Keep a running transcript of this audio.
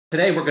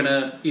Today we're going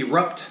to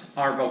erupt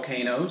our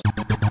volcanoes.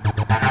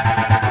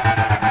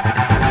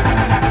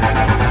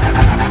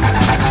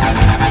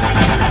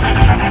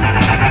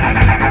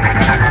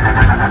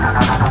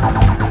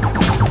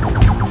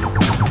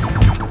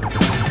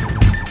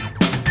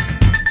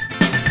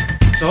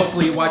 So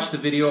hopefully you watched the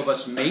video of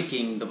us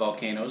making the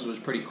volcanoes. It was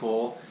pretty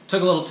cool.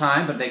 Took a little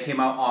time, but they came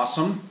out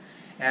awesome.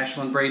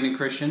 Ashlyn, Braden, and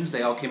Christians,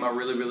 they all came out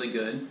really, really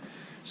good.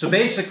 So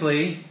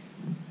basically,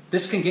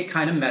 this can get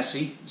kind of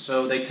messy,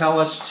 so they tell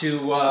us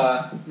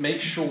to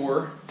make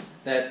sure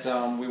that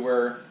we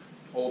wear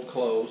old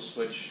clothes,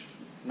 which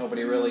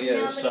nobody really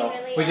is. So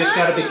we just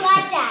got to be.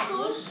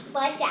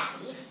 Like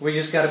Daddy. We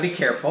just got to be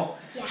careful.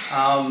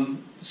 Yeah.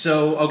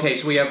 So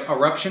we have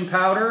eruption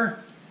powder,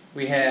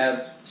 we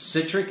have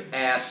citric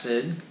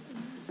acid,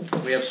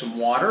 we have some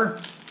water,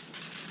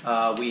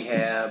 we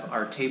have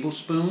our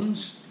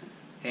tablespoons,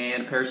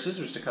 and a pair of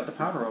scissors to cut the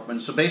powder open.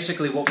 So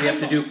basically, what we have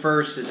to do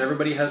first is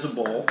everybody has a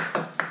bowl.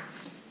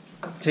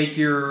 Take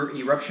your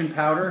eruption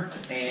powder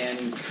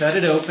and cut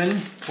it open,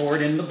 pour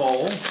it in the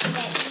bowl.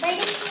 Okay,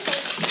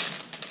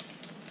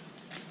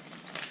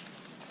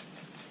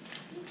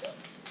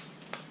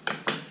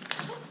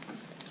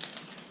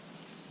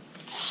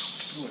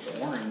 Ooh, it's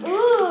orange.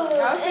 ooh,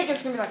 I was thinking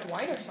it's gonna be like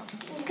white or something.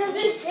 because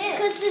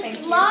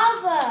it's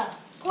lava.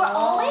 Pour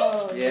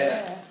all in?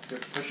 Yeah.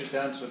 Push it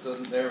down so it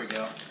doesn't. There we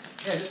go.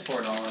 Yeah, just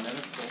pour it all in there.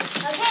 That's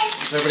cool. Okay.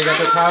 Has everybody got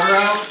their powder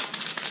out?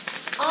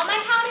 All my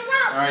powder's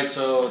out. All right,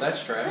 so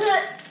that's trash.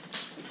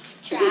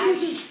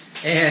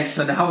 Trash. And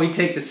so now we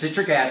take the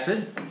citric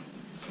acid.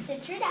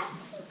 Citric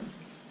acid.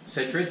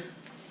 Citric.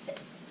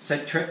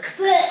 Citric.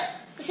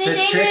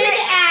 Citric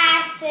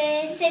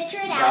acid.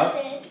 Citric Yup.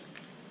 acid.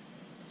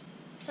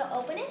 So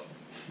open it.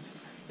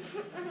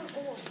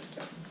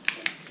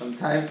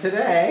 Sometime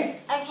today.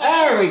 Okay.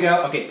 There we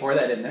go. Okay, pour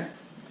that in there.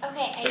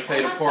 Okay, I They'll tell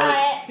you to almost pour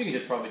got it. You can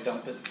just probably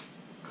dump it.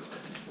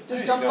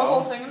 Just you dump the go.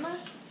 whole thing in there?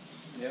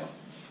 Yeah.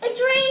 It's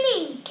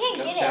raining. Can't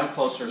Jump get down it.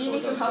 closer You so need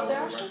it some doesn't help go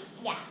there, over. Ashley?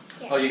 Yeah.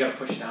 Here. Oh, you gotta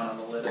push down on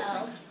the lid, I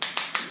Oh.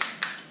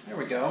 think. There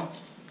we go.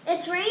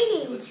 It's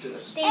raining. Let's do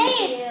this.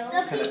 Thank you.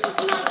 the piece is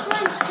not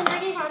crunched. Can I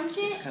get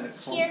onto It's kind of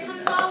clumped Here in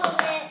comes there. all of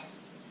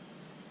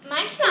it.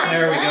 Mine came out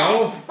There we good.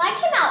 go. Mine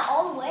came out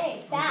all the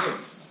way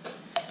fast.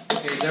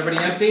 Okay, is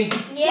everybody empty?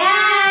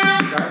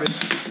 Yeah. Garbage.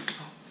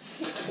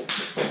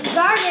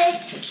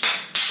 Garbage.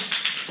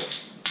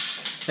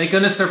 Thank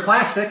goodness they're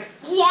plastic.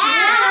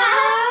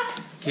 Yeah.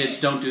 Kids,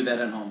 don't do that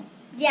at home.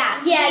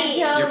 Yeah.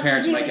 Yeah. Your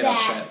parents might get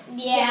upset.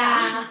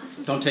 Yeah.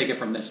 Don't take it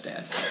from this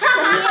dad.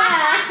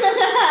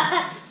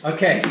 Yeah.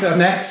 Okay, so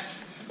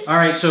next. All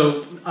right,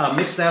 so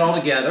mix that all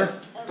together.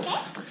 Okay.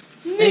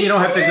 And you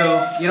don't have to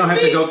go. You don't have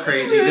to go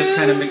crazy. Just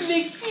kind of mix.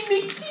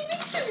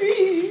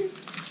 Mixy.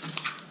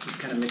 Just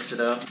kind of mix it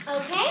up.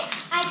 Okay.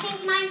 I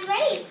think mine's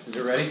ready. Is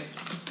it ready?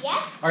 Yeah.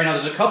 All right, now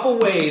there's a couple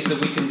ways that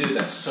we can do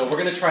this. So we're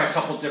going to try a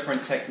couple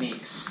different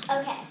techniques.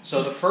 Okay.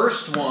 So the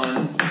first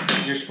one,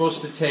 you're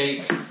supposed to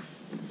take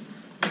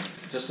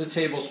just a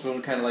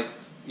tablespoon, kind of like,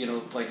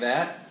 like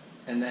that,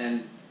 and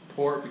then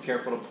pour it. Be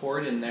careful to pour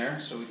it in there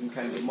so we can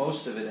kind of get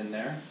most of it in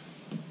there.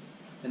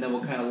 And then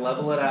we'll kind of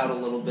level it out a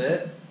little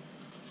bit.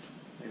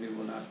 Maybe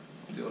we'll not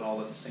do it all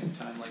at the same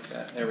time like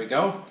that. There we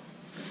go.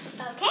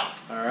 Okay.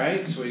 All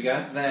right, so we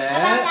got that.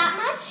 About that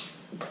much?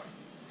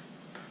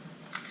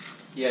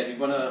 Yeah, you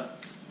want to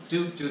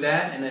do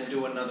that and then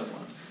do another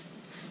one.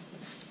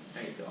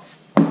 There you go.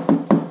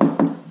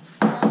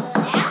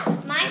 Now?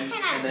 Mine's And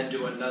kind of... then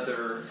do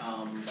another,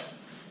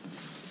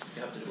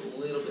 you have to do a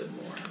little bit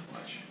more.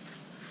 Watch.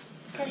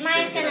 Because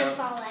mine's Shake it going to up.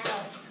 fall out.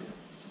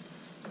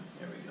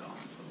 There we go.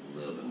 Put a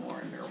little bit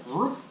more in there.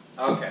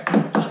 Okay. Okay,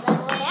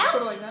 level it out.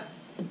 Sort of like that.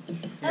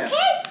 Yeah.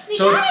 Okay, we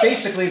So got it.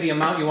 basically the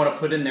amount you want to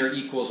put in there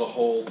equals a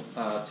whole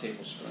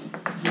tablespoon.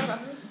 Okay.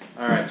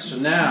 Alright, so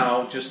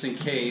now, just in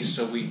case,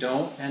 so we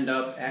don't end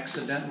up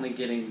accidentally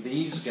getting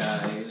these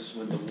guys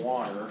with the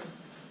water,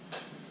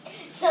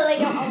 So they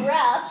don't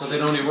erupt. so they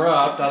don't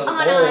erupt out of the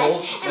On us.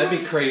 bowls. That'd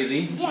be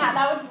crazy. Yeah,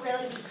 that would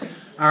really be crazy.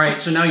 Alright,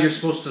 so now you're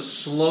supposed to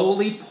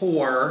slowly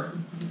pour.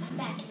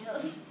 Back it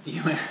up.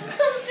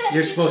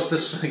 You're supposed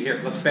to,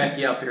 here, let's back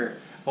you up here.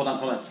 Hold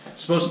on.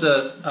 Supposed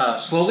to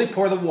slowly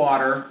pour the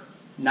water,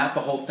 not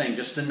the whole thing,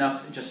 just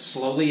enough, just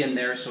slowly in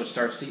there so it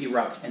starts to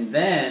erupt. And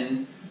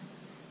then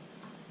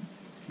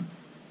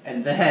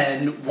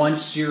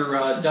once you're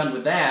done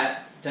with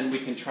that, then we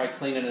can try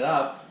cleaning it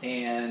up,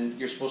 and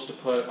you're supposed to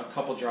put a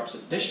couple drops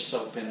of dish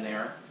soap in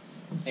there,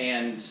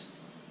 and it's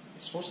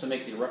supposed to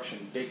make the eruption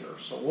bigger,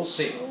 so we'll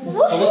see. So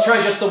we'll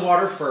try just the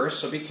water first,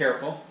 so be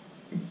careful.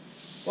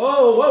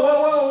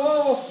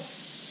 Whoa.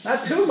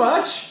 Not too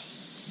much.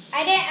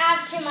 I didn't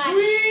add too much.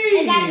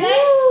 Sweet. Is that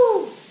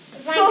good?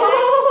 Is mine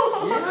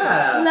good?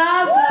 Yeah.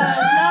 Lava.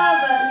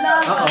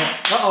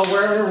 Uh-oh,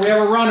 we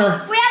have a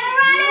runner. We have a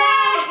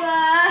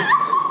runner!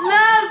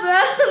 Lava.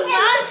 It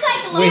looks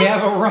like lava. We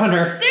have a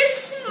runner. There's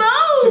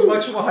smoke. Too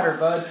much water,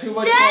 bud. Too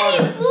much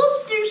Daddy, water.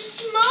 look, there's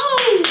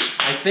smoke.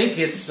 I think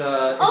it's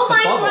the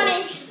mine's bubbles.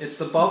 running. It's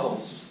the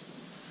bubbles.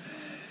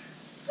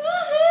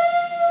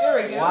 There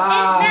we go.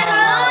 Wow.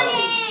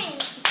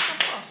 It's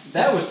exploding.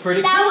 That was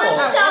pretty That cool.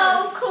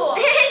 was so cool.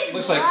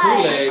 Looks like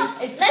Kool-Aid.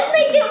 Let's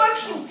make the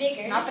eruption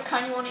bigger. Not the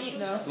kind you want to eat,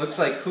 though. Looks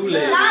like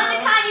Kool-Aid. Not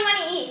the kind you want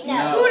to eat. No.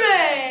 No.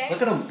 Kool-Aid.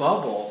 Look at them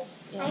bubble.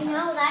 I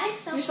know, that is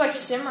so Just cool. like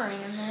simmering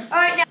in there.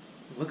 Alright, now.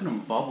 Look at them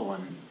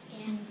bubbling.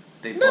 Yeah.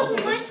 They bubble. Look,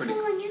 That's mine's pretty.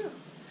 falling out.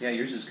 Yeah,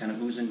 yours is kind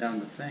of oozing down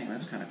the thing.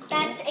 That's kind of cool.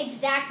 That's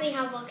exactly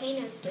how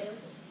volcanoes do.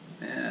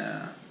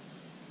 Yeah.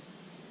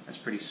 That's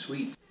pretty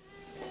sweet.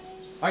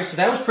 All right, so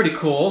that was pretty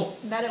cool.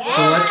 That it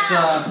So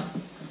was.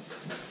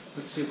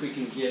 let's see if we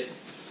can get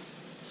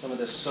some of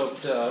this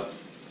soaked up.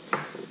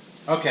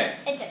 Okay.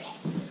 It's okay.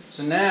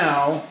 So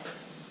now,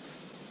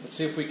 let's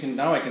see if we can.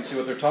 Now I can see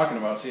what they're talking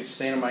about. See, it's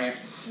staining my.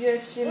 Yeah,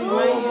 it's in Oh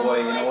my boy,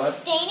 you know what? It's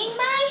staining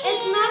my hands.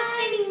 It's not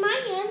staining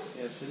my hands.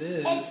 Yes, it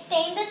is. It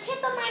stained the tip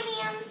of my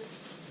hands.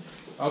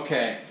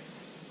 Okay.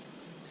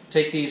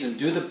 Take these and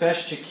do the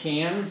best you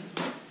can,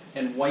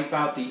 and wipe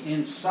out the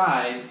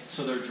inside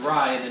so they're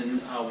dry. And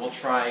then we'll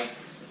try.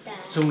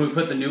 So when we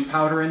put the new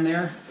powder in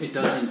there, it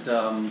doesn't.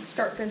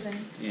 Start fizzing.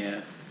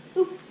 Yeah.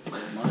 Oop. It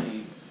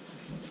might.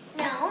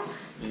 No.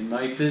 It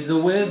might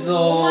fizzle whizzle.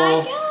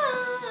 Oh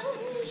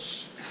my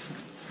gosh.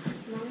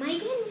 Oh my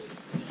goodness.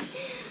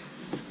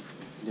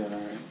 You doing all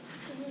right?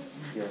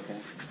 You okay?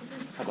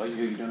 How about you?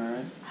 You doing all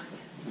right?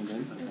 You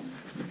doing? Okay.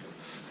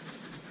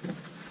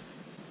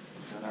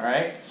 Doing all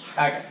right?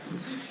 Okay.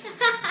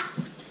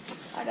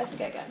 I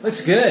think I got it.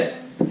 Looks good.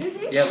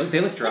 Mm-hmm. Yeah,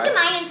 they look dry. Look at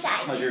my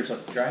inside. How's yours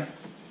look dry?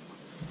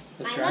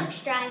 Look Mine dry?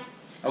 looks dry.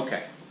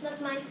 Okay.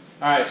 Look mine.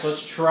 All right, so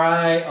let's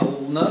try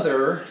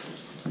another.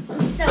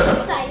 I'm so We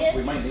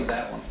excited. might need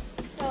that one.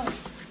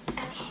 Oh.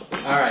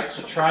 Okay. All right,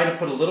 so try to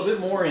put a little bit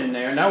more in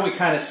there. Now we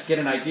kind of get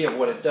an idea of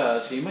what it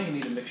does. So you might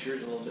need to mix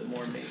yours a little bit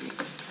more, maybe.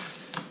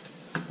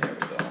 There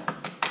we go.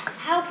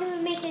 How can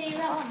we make it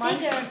erupt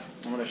mine's- bigger?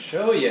 I'm going to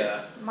show you.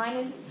 Mine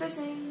isn't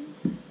fizzing.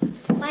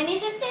 Mine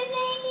isn't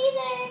fizzing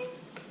either.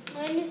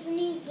 Mine isn't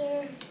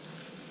either.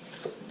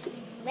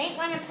 You might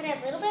want to put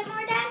a little bit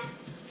more down.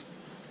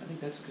 I think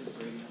that's good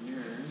for on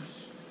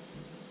yours.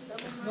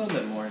 A little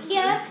bit more. Is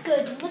Yeah, good. that's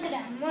good. Look at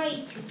that.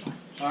 My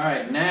All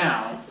right,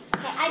 now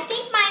Okay, I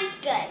think mine's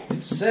good.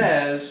 it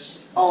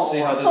says. Let's see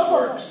how this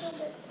works.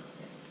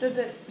 Does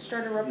it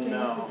start erupting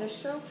No. with the dish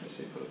soap? Let's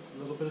see, put a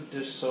little bit of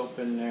dish soap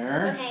in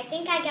there. Okay, I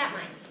think I got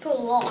mine. Put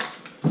a lot.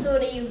 So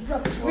that you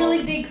erupt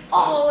really big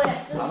all the way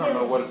up to the I don't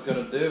know what it's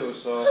going to do,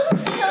 so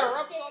If it erupts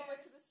all the way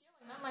to the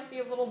ceiling, that might be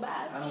a little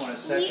bad. I don't want to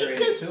saturate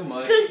it too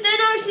much. Because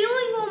then our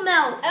ceiling will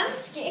melt. I'm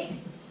scared.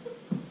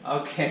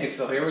 Okay,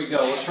 so here we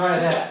go. We'll try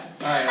that.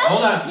 All right, I'm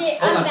hold on.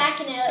 scared. Hold I'm on.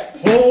 backing up.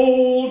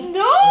 Hold.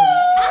 No!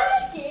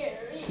 I'm scared.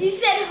 You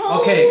said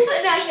hold. Okay. And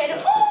I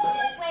said hold.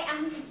 This way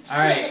I'm All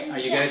right, are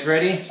you guys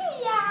ready?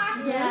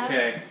 Yeah. Yeah.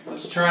 Okay,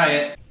 let's try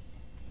it.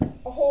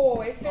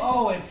 Oh, it fizzes.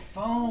 Oh, it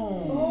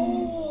foams.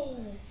 Oh.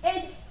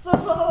 It's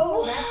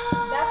full.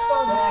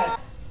 That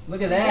foam.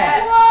 Look at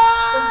that.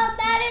 Whoa,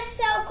 that is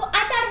so cool.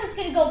 I thought it was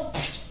going to go.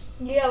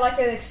 Yeah, like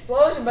an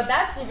explosion, but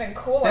that's even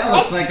cooler. That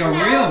looks like a real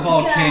smells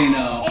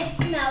volcano. Good. It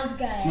smells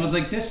good. Smells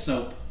like dish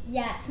soap.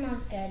 Yeah, it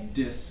smells good.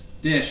 Dish.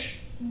 This.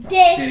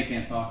 Daddy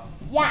can't talk.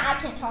 Yeah, I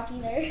can't talk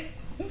either.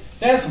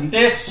 There's some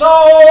dish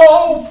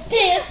soap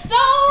This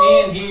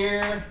so in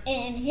here.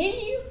 in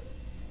here.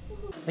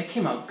 They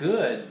came out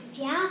good.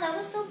 Yeah, that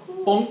was so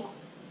cool. Bonk.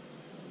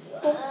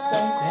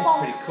 That's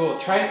pretty cool.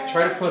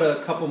 Try to put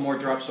a couple more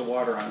drops of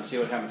water on and see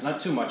what happens. Not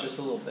too much, just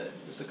a little bit.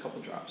 Just a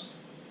couple drops.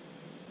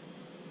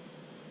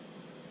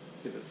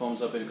 See if it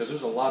foams up in because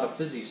there's a lot of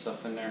fizzy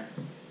stuff in there.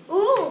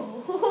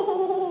 Ooh.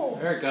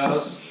 There it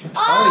goes.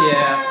 Oh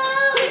yeah.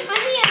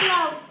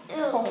 I need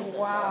a Oh,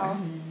 wow.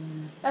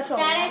 That's a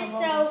That lot is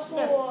of so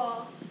bubbles.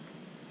 cool.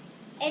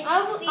 I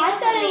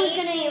thought it was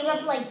going to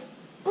erupt like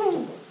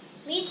boom.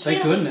 Me too.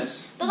 Thank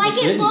goodness. But like It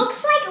it didn't.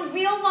 looks like a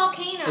real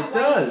volcano. It Like,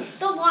 does.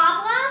 The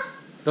lava.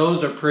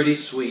 Those are pretty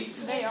sweet.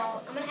 They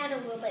are. I'm gonna add a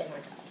little bit more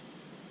drops.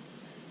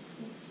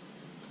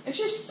 It's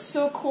just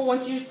so cool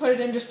once you just put it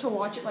in just to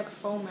watch it like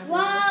foam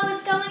everywhere. Whoa,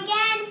 it's going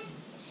again.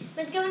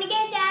 It's going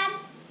again, Dad.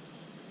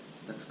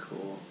 That's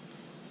cool.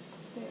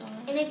 They are.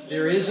 And it's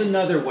There is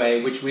another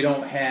way, which we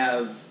don't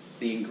have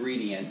the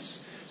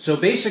ingredients. So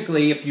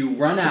basically, if you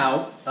run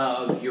out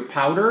of your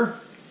powder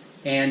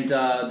and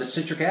the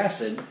citric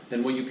acid,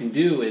 then what you can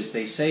do is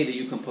they say that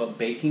you can put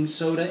baking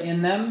soda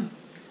in them,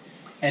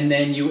 and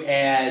then you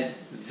add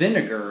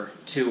vinegar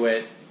to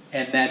it,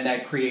 and then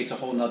that creates a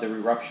whole nother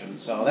eruption.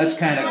 So that's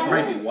kind of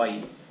probably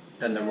white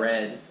than the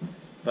red.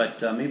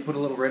 But maybe put a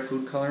little red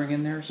food coloring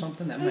in there or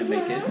something. That might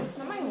make it.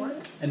 That might work.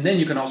 And then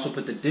you can also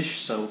put the dish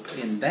soap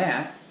in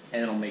that,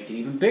 and it'll make it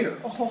even bigger.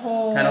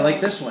 Oh. Kind of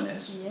like this one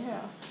is.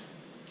 Yeah.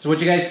 So what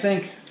do you guys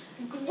think?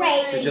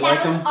 great. Did you that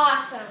like was them?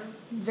 awesome.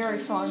 Very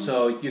fun.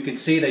 So you can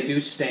see they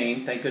do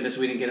stain. Thank goodness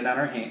we didn't get it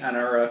on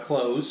our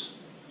clothes.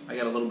 I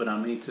got a little bit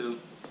on me too.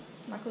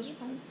 My clothes are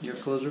fine. Your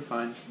clothes are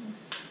fine.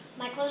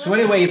 My clothes So are-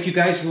 anyway, if you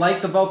guys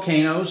like the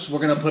volcanoes, we're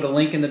going to put a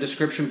link in the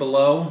description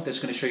below that's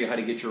going to show you how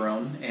to get your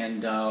own.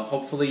 And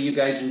hopefully you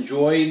guys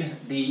enjoyed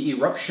the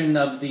eruption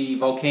of the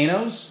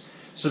volcanoes.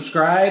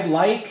 Subscribe,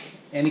 like,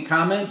 any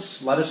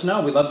comments, let us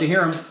know. We'd love to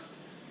hear them.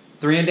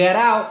 3 and Dad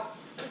out.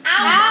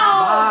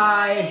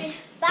 Bye.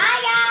 Bye,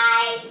 guys.